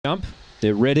Jump.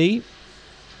 They're ready.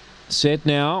 Set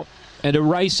now. And a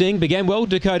racing. Began well,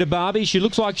 Dakota Barbie. She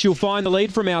looks like she'll find the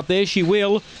lead from out there. She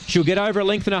will. She'll get over a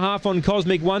length and a half on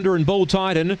Cosmic Wonder and Bull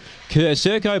Titan.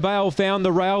 Serco Bale found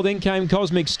the rail. Then came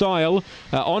Cosmic Style.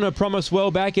 Honor Promise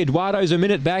well back. Eduardo's a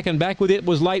minute back, and back with it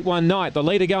was Late One Night. The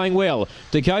leader going well.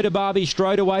 Dakota Barbie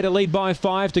strode away to lead by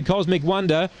 5 to Cosmic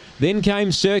Wonder. Then came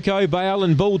Serco Bale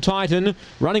and Bull Titan.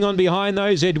 Running on behind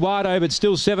those, Eduardo, but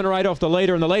still 7 or 8 off the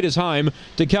leader, and the leader's home.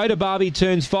 Dakota Barbie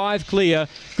turns 5 clear.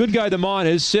 Good go the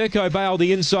Miners. Serco Bale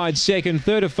the inside second.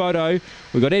 Third a photo.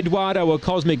 We've got Eduardo or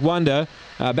Cosmic Wonder.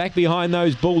 Back behind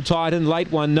those, Bull Titan,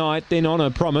 Late One Night, then Honor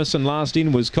Promise, and last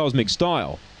in was Cosmic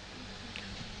Style.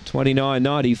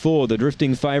 29.94, the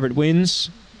drifting favourite wins.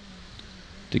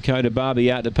 Dakota Barbie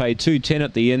out to pay $2.10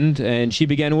 at the end, and she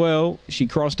began well. She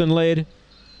crossed and led.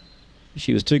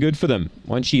 She was too good for them.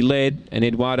 Once she led and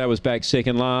Eduardo was back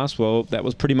second last, well, that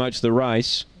was pretty much the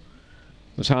race.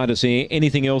 It was hard to see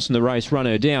anything else in the race run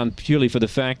her down, purely for the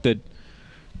fact that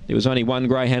there was only one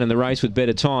greyhound in the race with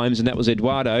better times, and that was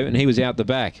Eduardo, and he was out the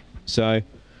back. So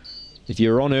if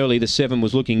you were on early, the 7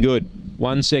 was looking good.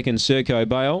 1 second, Serco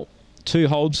Bale. 2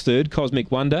 holds third, Cosmic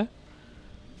Wonder.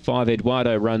 5,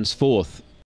 Eduardo runs fourth.